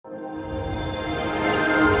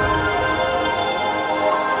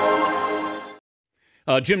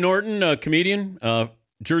Jim Norton, comedian,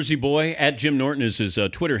 Jersey boy, at Jim Norton is his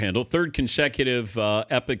Twitter handle. Third consecutive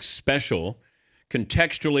Epic special,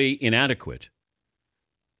 Contextually Inadequate.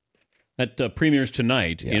 That premieres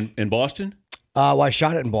tonight in Boston? Well, I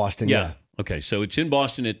shot it in Boston, yeah. Okay, so it's in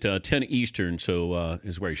Boston at 10 Eastern, so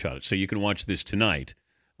is where he shot it. So you can watch this tonight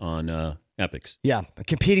on Epics. Yeah,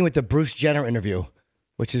 competing with the Bruce Jenner interview,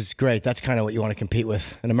 which is great. That's kind of what you want to compete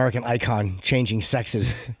with, an American icon changing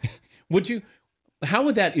sexes. How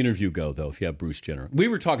would that interview go, though, if you have Bruce Jenner? We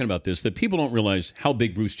were talking about this, that people don't realize how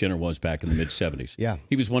big Bruce Jenner was back in the mid-'70s. Yeah.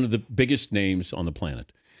 He was one of the biggest names on the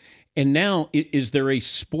planet. And now, is there a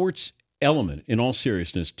sports element, in all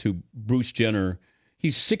seriousness, to Bruce Jenner?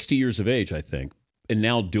 He's 60 years of age, I think, and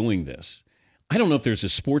now doing this. I don't know if there's a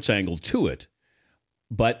sports angle to it,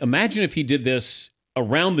 but imagine if he did this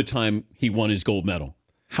around the time he won his gold medal.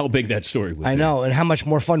 How big that story would be. I know, and how much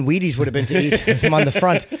more fun Wheaties would have been to eat with him on the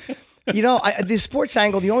front. You know, the sports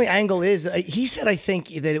angle, the only angle is, he said, I think,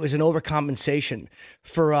 that it was an overcompensation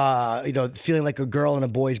for, feeling like a girl in a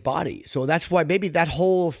boy's body. So that's why maybe that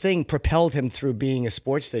whole thing propelled him through being a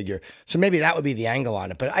sports figure. So maybe that would be the angle on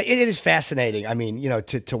it. But it is fascinating, I mean,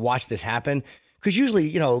 to watch this happen. Because usually,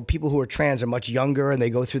 people who are trans are much younger and they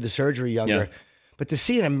go through the surgery younger. Yeah. But to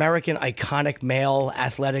see an American iconic male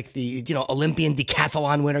athletic, the Olympian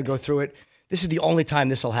decathlon winner go through it, this is the only time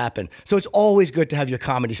this will happen. So it's always good to have your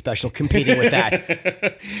comedy special competing with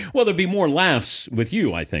that. Well, there'll be more laughs with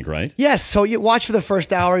you, I think, right? Yes. So you watch for the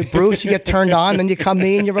first hour, Bruce, you get turned on, then you come to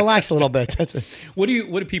me and you relax a little bit. That's it. What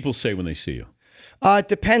do people say when they see you? It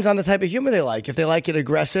depends on the type of humor they like. If they like it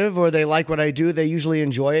aggressive or they like what I do, they usually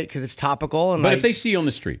enjoy it because it's topical. But if they see you on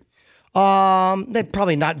the street? They're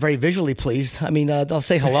probably not very visually pleased. I mean, they'll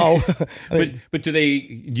say hello. But do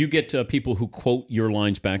you get people who quote your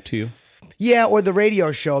lines back to you? Yeah, or the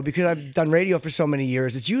radio show, because I've done radio for so many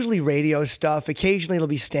years. It's usually radio stuff. Occasionally it'll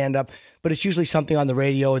be stand-up, but it's usually something on the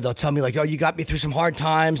radio. They'll tell me like, oh, you got me through some hard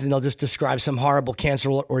times, and they'll just describe some horrible cancer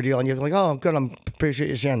ordeal, and you're like, oh, good, I'm appreciate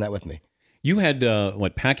you sharing that with me. You had,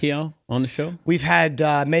 Pacquiao on the show? We've had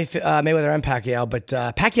Mayweather and Pacquiao, but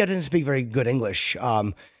Pacquiao doesn't speak very good English.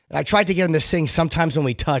 I tried to get him to sing Sometimes When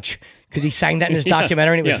We Touch, because he sang that in his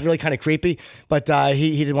documentary, and it was really kind of creepy, but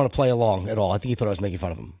he didn't want to play along at all. I think he thought I was making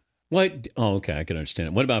fun of him. What? Oh, okay, I can understand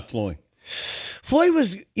it. What about Floyd? Floyd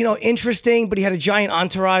was, interesting, but he had a giant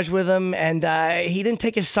entourage with him, and he didn't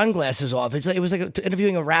take his sunglasses off. It was like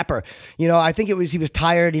interviewing a rapper. I think he was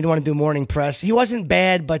tired. He didn't want to do morning press. He wasn't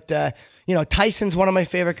bad, but Tyson's one of my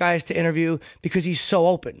favorite guys to interview because he's so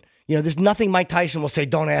open. There's nothing Mike Tyson will say,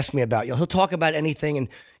 don't ask me about. He'll talk about anything,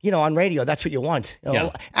 and on radio, that's what you want.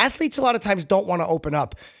 Athletes a lot of times don't want to open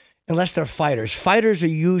up unless they're fighters. Fighters are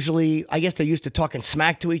usually, I guess they're used to talking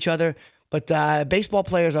smack to each other. But baseball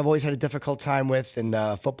players I've always had a difficult time with, and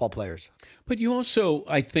football players. But you also,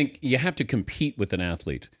 I think, you have to compete with an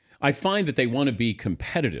athlete. I find that they want to be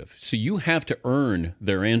competitive, so you have to earn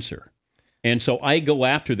their answer. And so I go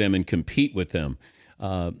after them and compete with them.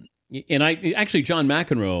 And John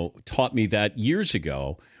McEnroe taught me that years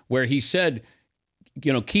ago, where he said,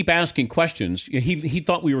 keep asking questions. He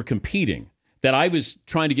thought we were competing, that I was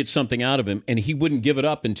trying to get something out of him, and he wouldn't give it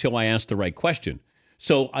up until I asked the right question.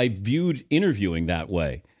 So I viewed interviewing that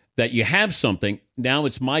way, that you have something, now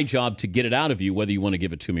it's my job to get it out of you, whether you want to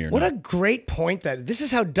give it to me or not. What a great point that. This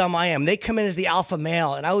is how dumb I am. They come in as the alpha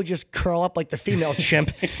male, and I would just curl up like the female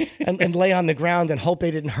chimp and lay on the ground and hope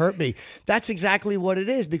they didn't hurt me. That's exactly what it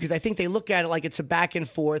is, because I think they look at it like it's a back and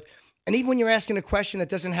forth. And even when you're asking a question that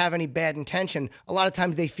doesn't have any bad intention, a lot of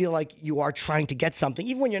times they feel like you are trying to get something,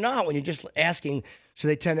 even when you're not, when you're just asking. So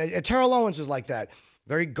they tend to, Terrell Owens was like that,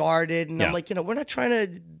 very guarded. And I'm like, we're not trying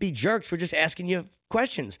to be jerks. We're just asking you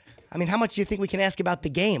questions. I mean, how much do you think we can ask about the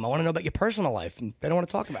game? I want to know about your personal life, and they don't want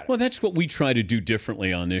to talk about it. Well, that's what we try to do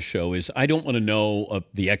differently on this show. Is I don't want to know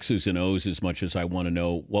the X's and O's as much as I want to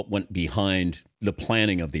know what went behind the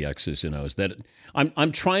planning of the X's and O's. That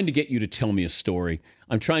I'm trying to get you to tell me a story.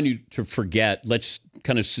 I'm trying to forget. Let's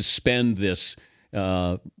kind of suspend this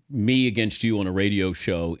me against you on a radio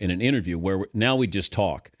show in an interview where now we just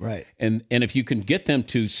talk. Right. And if you can get them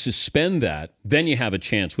to suspend that, then you have a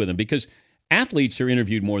chance with them, because athletes are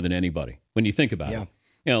interviewed more than anybody when you think about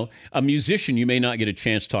it. A musician you may not get a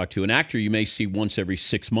chance to talk to. An actor you may see once every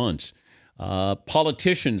 6 months.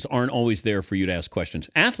 Politicians aren't always there for you to ask questions.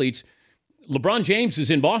 Athletes, LeBron James is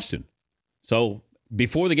in Boston. So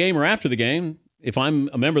before the game or after the game, if I'm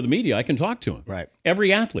a member of the media, I can talk to him. Right.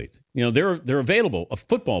 Every athlete, they're available. A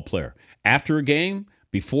football player, after a game,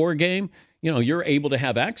 before a game, you're able to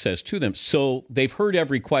have access to them. So they've heard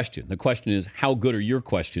every question. The question is, how good are your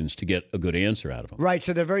questions to get a good answer out of them? Right.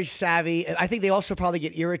 So they're very savvy. I think they also probably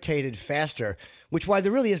get irritated faster, which why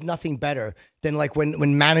there really is nothing better than like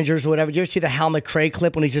when managers or whatever. Do you ever see the Hal McRae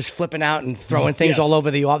clip when he's just flipping out and throwing things all over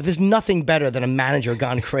the office? There's nothing better than a manager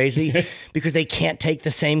gone crazy because they can't take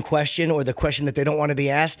the same question or the question that they don't want to be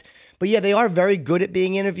asked. But yeah, they are very good at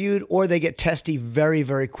being interviewed, or they get testy very,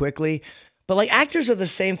 very quickly. But like actors are the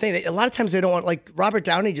same thing. A lot of times they don't want, like Robert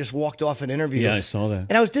Downey just walked off an interview. Yeah, I saw that.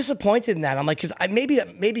 And I was disappointed in that. I'm like, because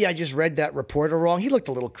maybe I just read that reporter wrong. He looked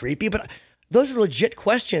a little creepy, but those are legit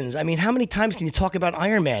questions. I mean, how many times can you talk about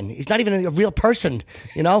Iron Man? He's not even a real person,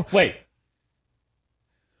 Wait.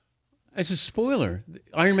 As a spoiler,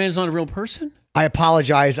 Iron Man is not a real person? I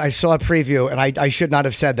apologize. I saw a preview, and I should not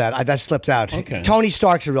have said that. That slipped out. Okay. Tony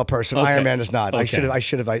Stark's a real person. Okay. Iron Man is not. Okay. I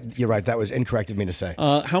should have. You're right. That was incorrect of me to say.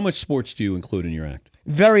 How much sports do you include in your act?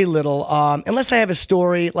 Very little. Unless I have a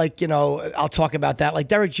story, like, I'll talk about that. Like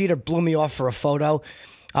Derek Jeter blew me off for a photo.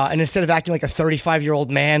 And instead of acting like a 35-year-old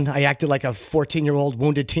man, I acted like a 14-year-old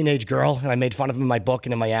wounded teenage girl. And I made fun of him in my book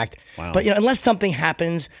and in my act. Wow. But, unless something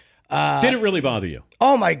happens. Did it really bother you?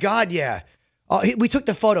 Oh, my God, yeah. We took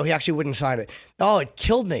the photo. He actually wouldn't sign it. Oh, it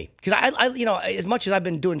killed me. Because I as much as I've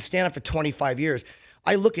been doing stand-up for 25 years,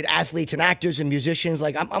 I look at athletes and actors and musicians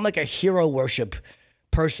like I'm like a hero worship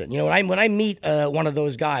person. When I meet one of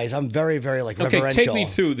those guys, I'm very, very reverential. Okay, take me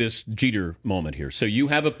through this Jeter moment here. So you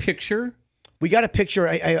have a picture. We got a picture.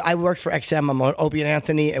 I worked for XM. I'm on Opie and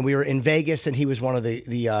Anthony, and we were in Vegas, and he was one of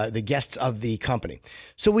the guests of the company.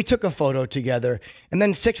 So we took a photo together, and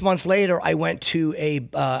then 6 months later, I went to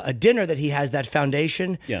a dinner that he has, that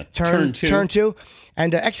foundation. Yeah, Turn two,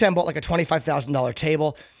 and XM bought like a $25,000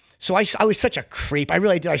 table. So I was such a creep. I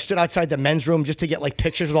really did. I stood outside the men's room just to get like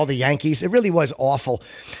pictures with all the Yankees. It really was awful.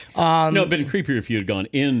 No, it'd been creepier if you had gone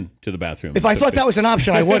into the bathroom. If I thought that was an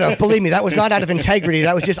option, I would have. Believe me, that was not out of integrity.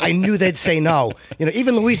 That was just, I knew they'd say no.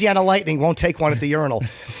 Even Louisiana Lightning won't take one at the urinal.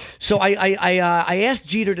 So I asked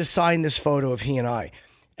Jeter to sign this photo of he and I.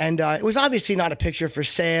 And it was obviously not a picture for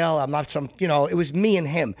sale. I'm not it was me and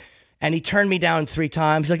him. And he turned me down 3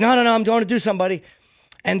 times. He's like, no, I'm going to do somebody.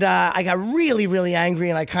 And I got really, really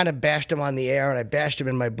angry, and I kind of bashed him on the air, and I bashed him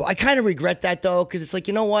in my book. I kind of regret that, though, because it's like,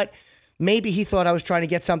 you know what? Maybe he thought I was trying to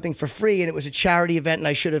get something for free, and it was a charity event, and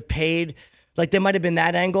I should have paid. Like, there might have been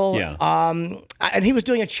that angle. Yeah. And he was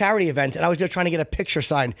doing a charity event, and I was there trying to get a picture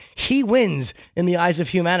signed. He wins in the eyes of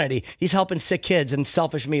humanity. He's helping sick kids, and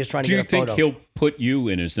selfish me is trying to get a photo. Do you think he'll put you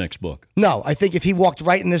in his next book? No, I think if he walked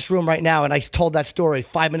right in this room right now and I told that story,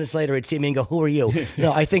 5 minutes later, he'd see me and go, who are you?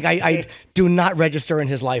 No, I think I do not register in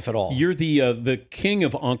his life at all. You're the king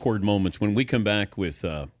of awkward moments. When we come back with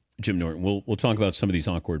Jim Norton, we'll talk about some of these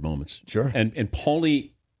awkward moments. Sure. And Paulie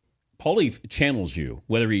channels you,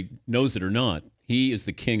 whether he knows it or not. He is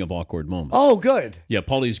the king of awkward moments. Oh, good. Yeah,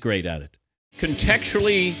 Paulie's great at it.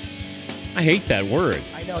 Contextually, I hate that word.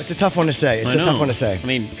 I know, it's a tough one to say. It's a tough one to say. I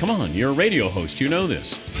mean, come on, you're a radio host. You know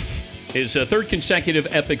this. His third consecutive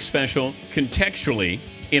epic special, Contextually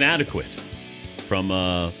Inadequate, from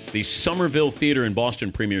the Somerville Theater in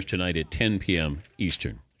Boston, premieres tonight at 10 p.m.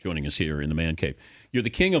 Eastern. Joining us here in the Man Cave. You're the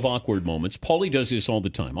king of awkward moments. Paulie does this all the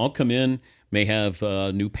time. I'll come in, may have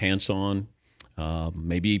new pants on.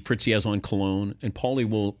 Maybe Fritzy has on cologne, and Paulie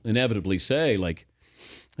will inevitably say, like,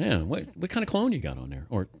 yeah, what kind of cologne you got on there?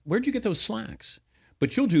 Or where'd you get those slacks?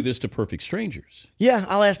 But you'll do this to perfect strangers. Yeah,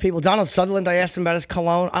 I'll ask people. Donald Sutherland, I asked him about his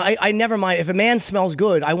cologne. I never mind. If a man smells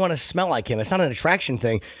good, I want to smell like him. It's not an attraction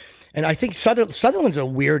thing. And I think Sutherland's a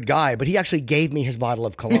weird guy, but he actually gave me his bottle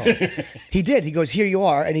of cologne. He did. He goes, here you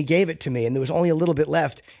are. And he gave it to me. And there was only a little bit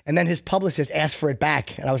left. And then his publicist asked for it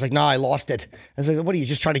back. And I was like, no, I lost it. I was like, what are you,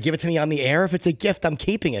 just trying to give it to me on the air? If it's a gift, I'm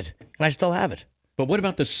keeping it. And I still have it. But what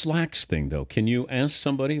about the slacks thing, though? Can you ask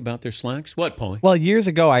somebody about their slacks? What, Paulie? Well, years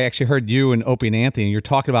ago, I actually heard you and Opie and Anthony, and you're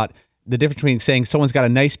talking about the difference between saying someone's got a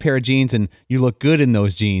nice pair of jeans and you look good in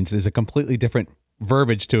those jeans is a completely different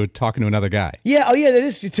verbiage to talking to another guy. Yeah, that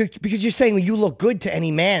is. Because you're saying you look good to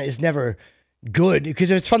any man is never good.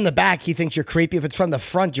 Because if it's from the back, he thinks you're creepy. If it's from the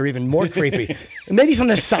front, you're even more creepy. Maybe from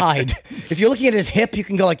the side. If you're looking at his hip, you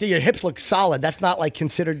can go like, your hips look solid. That's not like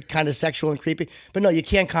considered kind of sexual and creepy. But no, you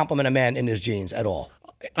can't compliment a man in his jeans at all.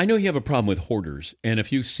 I know you have a problem with hoarders, and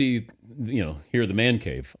if you see, here at the Man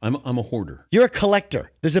Cave, I'm a hoarder. You're a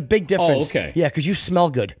collector. There's a big difference. Oh, okay. Yeah, because you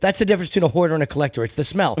smell good. That's the difference between a hoarder and a collector. It's the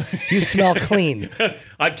smell. You smell clean.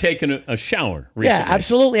 I've taken a shower recently. Yeah,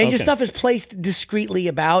 absolutely. And okay. Your stuff is placed discreetly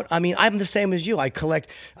about. I mean, I'm the same as you. I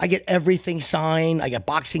get everything signed. I get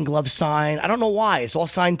boxing gloves signed. I don't know why. It's all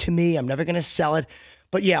signed to me. I'm never going to sell it.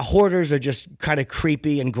 But yeah, hoarders are just kind of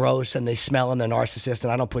creepy and gross, and they smell and they're narcissists,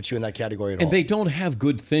 and I don't put you in that category at all. And they don't have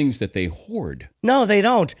good things that they hoard. No, they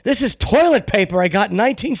don't. This is toilet paper I got in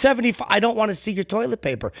 1975. I don't want to see your toilet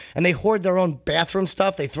paper. And they hoard their own bathroom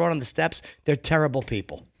stuff. They throw it on the steps. They're terrible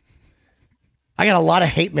people. I got a lot of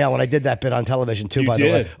hate mail when I did that bit on television too, by the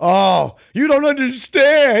way. Oh, you don't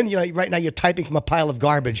understand. You know, right now you're typing from a pile of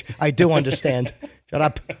garbage. I do understand. Shut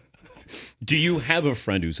up. Do you have a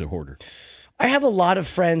friend who's a hoarder? I have a lot of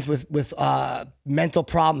friends with mental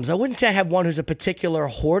problems. I wouldn't say I have one who's a particular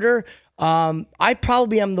hoarder. I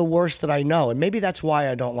probably am the worst that I know. And maybe that's why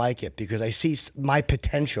I don't like it, because I see my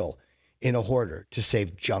potential in a hoarder to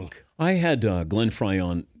save junk. I had Glenn Frey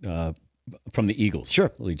on from the Eagles,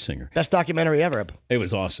 Sure. lead singer. Best documentary ever. It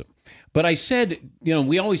was awesome. But I said, you know,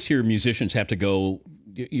 we always hear musicians have to go,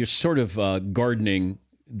 you're sort of gardening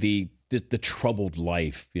the troubled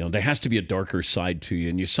life. You know, there has to be a darker side to you,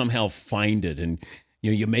 and you somehow find it, and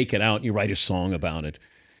you know, you make it out, and you write a song about it.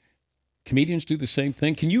 Comedians do the same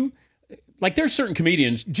thing. Can you, like, there's certain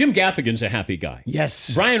comedians, Jim Gaffigan's a happy guy.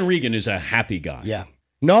 Yes. Brian Regan is a happy guy. Yeah.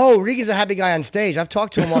 No, Regan's a happy guy on stage. I've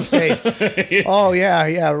talked to him off stage. Oh,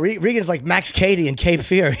 yeah. Regan's like Max Cady in Cape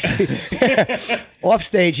Fear. Off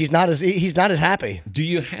stage, he's not as happy. Do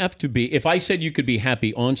you have to be, if I said you could be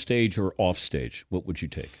happy on stage or off stage, what would you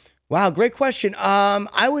take? Wow, great question.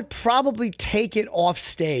 I would probably take it off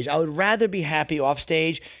stage. I would rather be happy off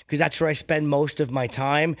stage, because that's where I spend most of my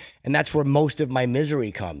time, and that's where most of my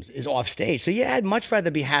misery comes, is off stage. So yeah, I'd much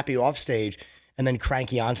rather be happy off stage and then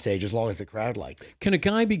cranky on stage, as long as the crowd liked it. Can a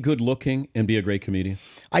guy be good looking and be a great comedian?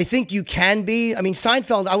 I think you can be. I mean,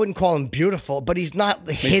 Seinfeld, I wouldn't call him beautiful, but he's not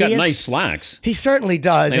hideous. He's got nice slacks. He certainly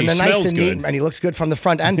does, And and he they're nice smells and neat, good. and he looks good from the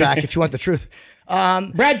front and back, if you want the truth.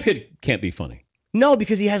 Brad Pitt can't be funny. No,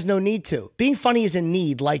 because he has no need to. Being funny is a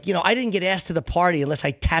need. Like, you know, I didn't get asked to the party unless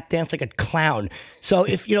I tap dance like a clown. So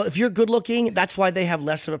if you're good looking, that's why they have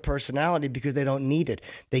less of a personality, because they don't need it.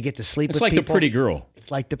 They get to sleep with people. It's like the pretty girl.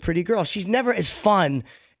 It's like the pretty girl. She's never as fun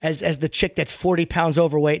as the chick that's 40 pounds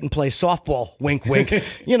overweight and plays softball. Wink, wink.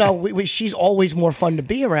 You know, she's always more fun to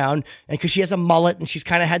be around, and because she has a mullet and she's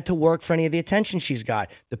kind of had to work for any of the attention she's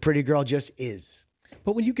got. The pretty girl just is.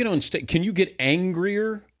 But when you get on stage, can you get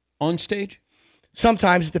angrier on stage?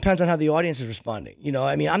 Sometimes it depends on how the audience is responding. You know,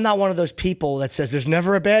 I mean, I'm not one of those people that says there's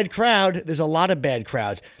never a bad crowd. There's a lot of bad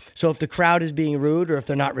crowds. So if the crowd is being rude, or if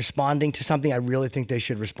they're not responding to something I really think they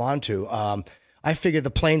should respond to, I figure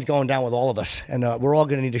the plane's going down with all of us, and we're all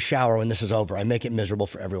going to need a shower when this is over. I make it miserable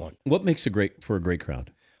for everyone. What makes a great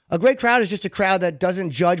crowd? A great crowd is just a crowd that doesn't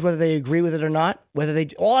judge whether they agree with it or not.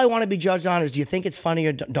 All I want to be judged on is, do you think it's funny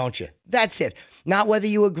or don't you? That's it. Not whether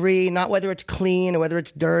you agree, not whether it's clean or whether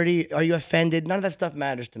it's dirty. Are you offended? None of that stuff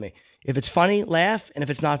matters to me. If it's funny, laugh. And if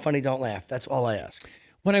it's not funny, don't laugh. That's all I ask.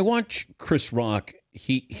 When I watch Chris Rock,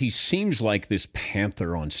 he seems like this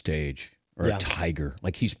panther on stage, or a tiger,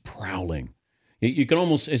 like he's prowling. You can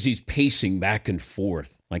almost, as he's pacing back and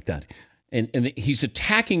forth like that. And he's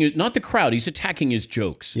attacking it, not the crowd. He's attacking his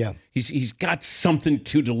jokes. Yeah, he's got something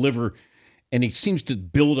to deliver, and he seems to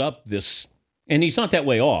build up this. And he's not that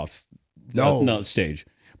way off, no stage.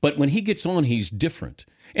 But when he gets on, he's different.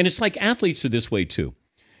 And it's like athletes are this way too.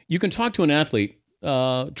 You can talk to an athlete,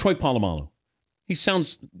 Troy Polamalu. He's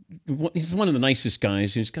one of the nicest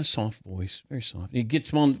guys. He's got a soft voice, very soft. He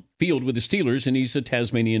gets on the field with the Steelers, and he's a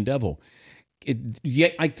Tasmanian devil.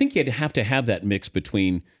 Yet I think you'd have to have that mix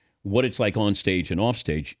between what it's like on stage and off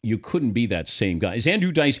stage. You couldn't be that same guy. Is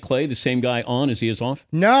Andrew Dice Clay the same guy on as he is off?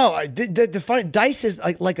 No, the funny, Dice is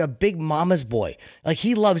like a big mama's boy. Like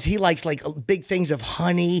he likes like big things of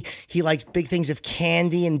honey. He likes big things of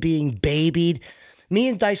candy and being babied. Me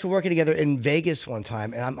and Dice were working together in Vegas one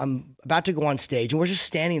time, and I'm about to go on stage, and we're just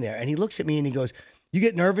standing there, and he looks at me and he goes, "You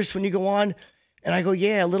get nervous when you go on?" And I go,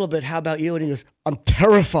 "Yeah, a little bit. How about you?" And he goes, "I'm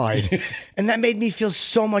terrified." And that made me feel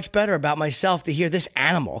so much better about myself to hear this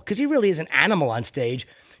animal, because he really is an animal on stage,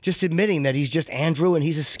 just admitting that he's just Andrew and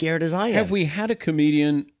he's as scared as I am. Have we had a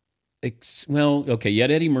comedian, well, okay, you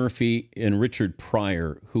had Eddie Murphy and Richard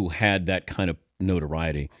Pryor, who had that kind of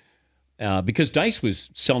notoriety. Because Dice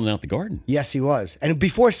was selling out the Garden. Yes, he was. And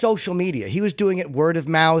before social media, he was doing it word of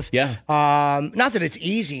mouth. Yeah. Not that it's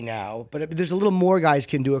easy now, but there's a little more guys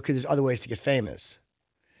can do it because there's other ways to get famous.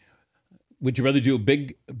 Would you rather do a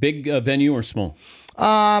big venue or small?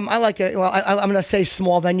 I'm going to say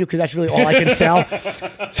small venue because that's really all I can sell.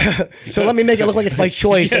 So let me make it look like it's my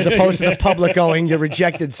choice as opposed to the public going, "You're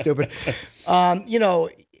rejected, stupid."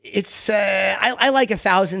 It's I like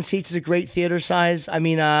 1,000 seats is a great theater size. I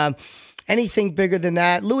mean, anything bigger than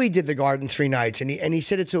that. Louis did the Garden 3 nights, and he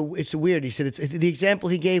said it's weird. He said the example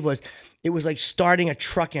he gave was it was like starting a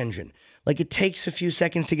truck engine. Like it takes a few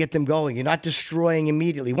seconds to get them going. You're not destroying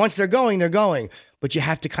immediately. Once they're going, but you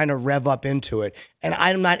have to kind of rev up into it. And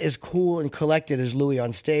I'm not as cool and collected as Louis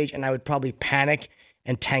on stage, and I would probably panic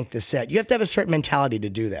and tank the set. You have to have a certain mentality to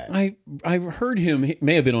do that. I heard him, it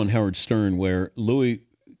may have been on Howard Stern, where Louis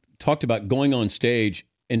talked about going on stage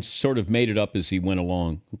and sort of made it up as he went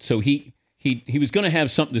along. So he was going to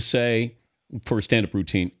have something to say for a stand-up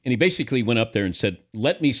routine, and he basically went up there and said,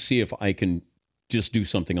 let me see if I can just do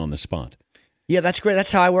something on the spot. Yeah, that's great.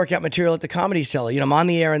 That's how I work out material at the Comedy Cellar. You know, I'm on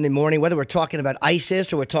the air in the morning, whether we're talking about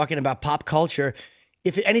ISIS or we're talking about pop culture.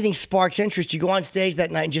 If anything sparks interest, you go on stage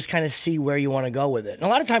that night and just kind of see where you want to go with it. And a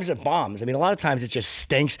lot of times it bombs. I mean, a lot of times it just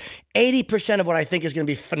stinks. 80% of what I think is going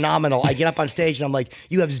to be phenomenal, I get up on stage and I'm like,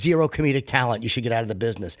 you have zero comedic talent. You should get out of the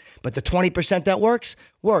business. But the 20% that works.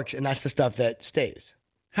 And that's the stuff that stays.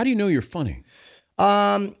 How do you know you're funny?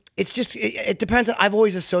 It's just, it depends. I've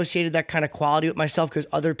always associated that kind of quality with myself because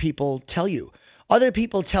other people tell you. Other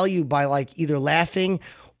people tell you by like either laughing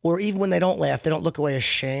or even when they don't laugh, they don't look away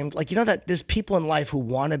ashamed. Like, you know that there's people in life who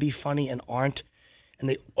want to be funny and aren't, and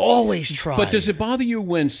they always try. But does it bother you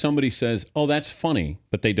when somebody says, oh, that's funny,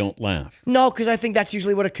 but they don't laugh? No, because I think that's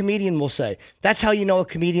usually what a comedian will say. That's how you know a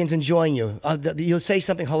comedian's enjoying you. You'll say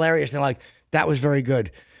something hilarious, and they're like, that was very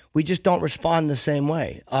good. We just don't respond the same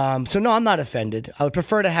way. So no, I'm not offended. I would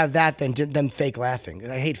prefer to have that than them fake laughing.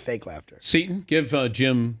 I hate fake laughter. Seton, give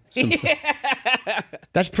Jim some...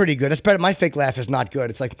 That's pretty good. That's better. My fake laugh is not good.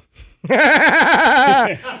 It's like...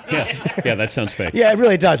 yeah, that sounds fake. Yeah, it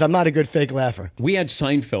really does. I'm not a good fake laugher. We had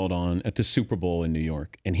Seinfeld on at the Super Bowl in New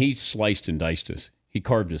York, and he sliced and diced us. He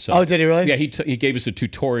carved us up. Oh, did he really? Yeah, he gave us a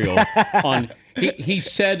tutorial on... He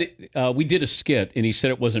said, we did a skit, and he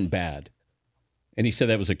said it wasn't bad. And he said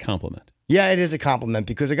that was a compliment. Yeah, it is a compliment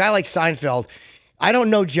because a guy like Seinfeld, I don't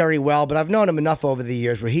know Jerry well, but I've known him enough over the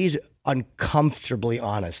years where he's uncomfortably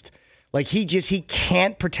honest. Like he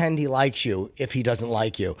can't pretend he likes you if he doesn't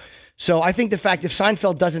like you. So I think the fact if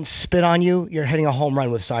Seinfeld doesn't spit on you, you're hitting a home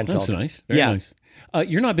run with Seinfeld. That's nice. Very nice.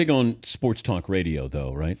 You're not big on sports talk radio,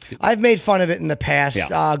 though, right? I've made fun of it in the past.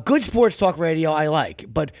 Yeah. Good sports talk radio I like.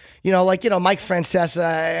 But, Mike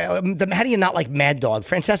Francesa, how do you not like Mad Dog?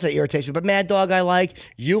 Francesa irritates me, but Mad Dog I like.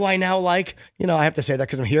 You I now like. I have to say that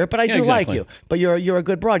because I'm here, but I do like you. But you're a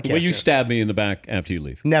good broadcaster. Will you stab me in the back after you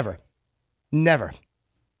leave? Never.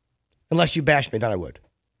 Unless you bash me, then I would.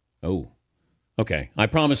 Oh. Okay, I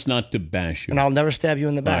promise not to bash you. And I'll never stab you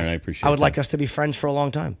in the back. All right, I appreciate it. I would like us to be friends for a long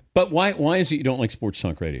time. But why is it you don't like sports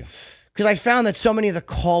talk radio? Because I found that so many of the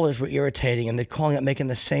callers were irritating and they're calling up making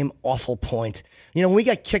the same awful point. When we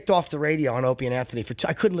got kicked off the radio on Opie and Anthony,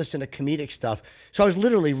 I couldn't listen to comedic stuff. So I was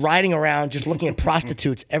literally riding around just looking at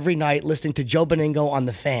prostitutes every night, listening to Joe Beningo on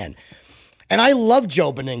The Fan. And I love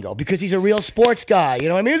Joe Beningo because he's a real sports guy.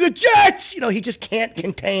 The Jets! He just can't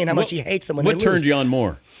contain how much he hates them when they lose. What turned you on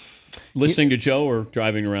more? Listening to Joe or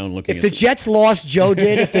driving around looking at the Jets lost, Joe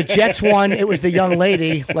did. If the Jets won, it was the young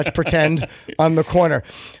lady, let's pretend, on the corner.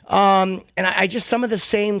 And I just, some of the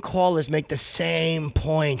same callers make the same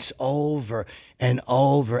points over and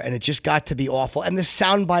over, and it just got to be awful. And the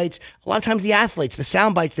sound bites, a lot of times the athletes, the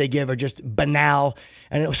sound bites they give are just banal.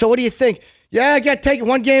 And so what do you think? Yeah, I got to take it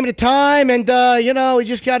one game at a time, and, we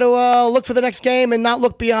just got to look for the next game and not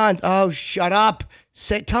look beyond. Oh, shut up.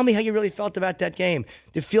 Tell me how you really felt about that game.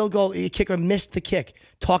 The field goal kicker missed the kick.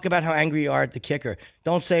 Talk about how angry you are at the kicker.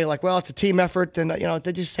 Don't say like, well, it's a team effort. And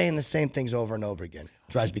they're just saying the same things over and over again.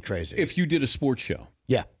 Drives me crazy. If you did a sports show,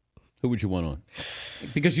 yeah, who would you want on?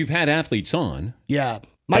 Because you've had athletes on. Yeah,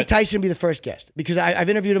 Mike Tyson would be the first guest because I've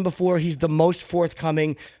interviewed him before. He's the most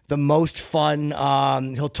forthcoming, the most fun.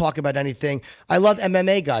 He'll talk about anything. I love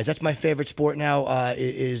MMA guys. That's my favorite sport now.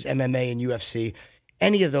 Is MMA and UFC.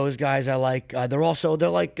 Any of those guys I like. They're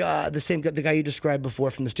like the guy you described before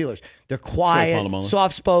from the Steelers. They're quiet,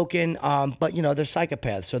 soft-spoken, but they're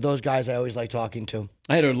psychopaths. So those guys I always like talking to.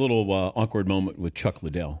 I had a little awkward moment with Chuck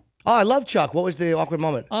Liddell. Oh, I love Chuck. What was the awkward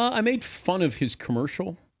moment? I made fun of his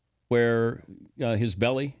commercial where his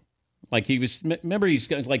belly, like he was. Remember, he's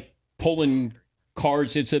got like pulling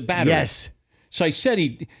cards. It's a battery. Yes. So I said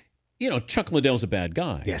Chuck Liddell's a bad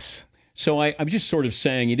guy. Yes. So I'm just sort of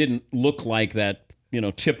saying he didn't look like that.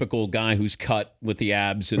 Typical guy who's cut with the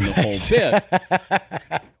abs and the whole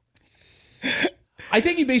bit. I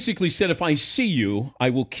think he basically said, if I see you, I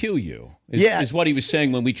will kill you, is what he was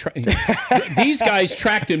saying when we these guys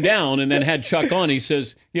tracked him down and then had Chuck on. He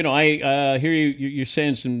says, I hear you're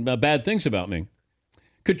saying some bad things about me.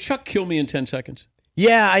 Could Chuck kill me in 10 seconds?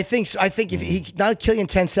 Yeah, I think so. I think if he not kill you in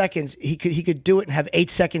 10 seconds, he could do it and have 8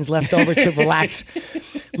 seconds left over to relax.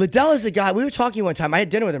 Liddell is the guy. We were talking one time. I had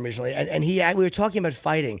dinner with him recently, and we were talking about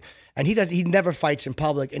fighting. And he never fights in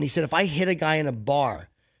public. And he said, if I hit a guy in a bar,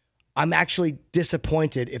 I'm actually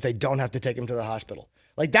disappointed if they don't have to take him to the hospital.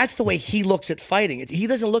 Like, that's the way he looks at fighting. He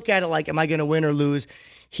doesn't look at it like, am I going to win or lose?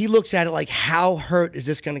 He looks at it like, how hurt is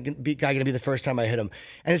this guy going to be the first time I hit him?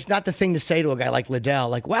 And it's not the thing to say to a guy like Liddell,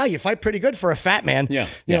 like, wow, you fight pretty good for a fat man. Yeah.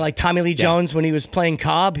 You know, like Tommy Lee Jones when he was playing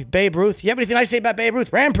Cobb, Babe Ruth. You have anything I say about Babe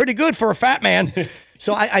Ruth? Ran pretty good for a fat man.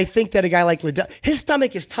 So I think that a guy like Liddell, his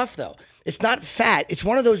stomach is tough, though. It's not fat. It's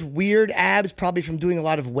one of those weird abs, probably from doing a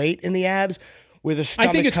lot of weight in the abs, where the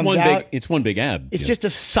stomach comes out. It's one big ab. It's just a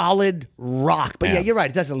solid rock. But yeah, you're right.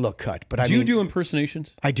 It doesn't look cut. But Do you do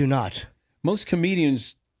impersonations? I do not. Most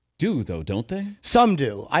comedians do, though, don't they? Some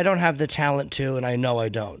do. I don't have the talent to, and I know I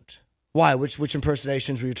don't. Why? Which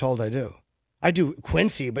impersonations were you told I do? I do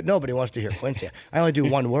Quincy, but nobody wants to hear Quincy. I only do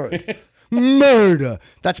one word. Murder.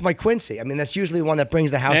 That's my Quincy. I mean, that's usually one that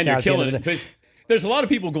brings the house And down. you're killing it. There's a lot of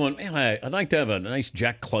people going, man, I'd like to have a nice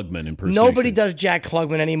Jack Klugman impersonation. Nobody does Jack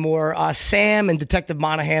Klugman anymore. Sam and Detective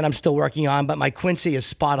Monahan I'm still working on, but my Quincy is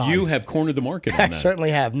spot on. You have cornered the market on I that.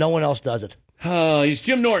 certainly have. No one else does it. He's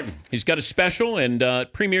Jim Norton. He's got a special and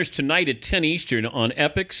premieres tonight at 10 Eastern on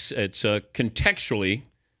Epix. It's contextually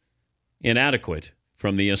inadequate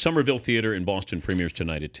from the Somerville Theater in Boston. Premieres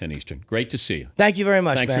tonight at 10 Eastern. Great to see you. Thank you very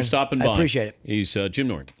much, Thanks man. for stopping by. I appreciate it. He's Jim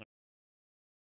Norton.